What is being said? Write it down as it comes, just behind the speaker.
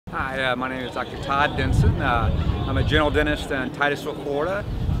Hi, my name is Dr. Todd Denson. I'm a general dentist in Titusville, Florida,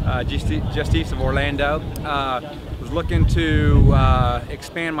 just east of Orlando. Was looking to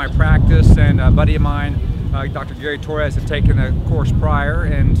expand my practice, and a buddy of mine, Dr. Gary Torres, had taken a course prior,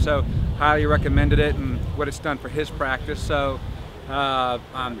 and so highly recommended it and what it's done for his practice. So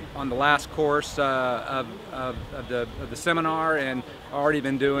I'm on the last course of the seminar, and already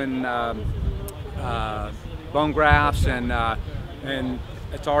been doing bone grafts, and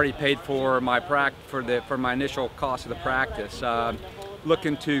it's already paid for for my initial cost of the practice.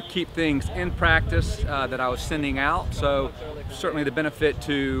 Looking to keep things in practice that I was sending out, so certainly the benefit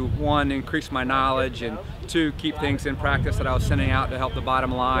to, one, increase my knowledge, and two, keep things in practice that I was sending out to help the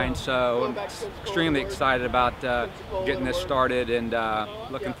bottom line. So I'm extremely excited about getting this started, and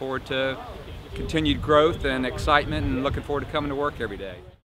looking forward to continued growth and excitement, and looking forward to coming to work every day.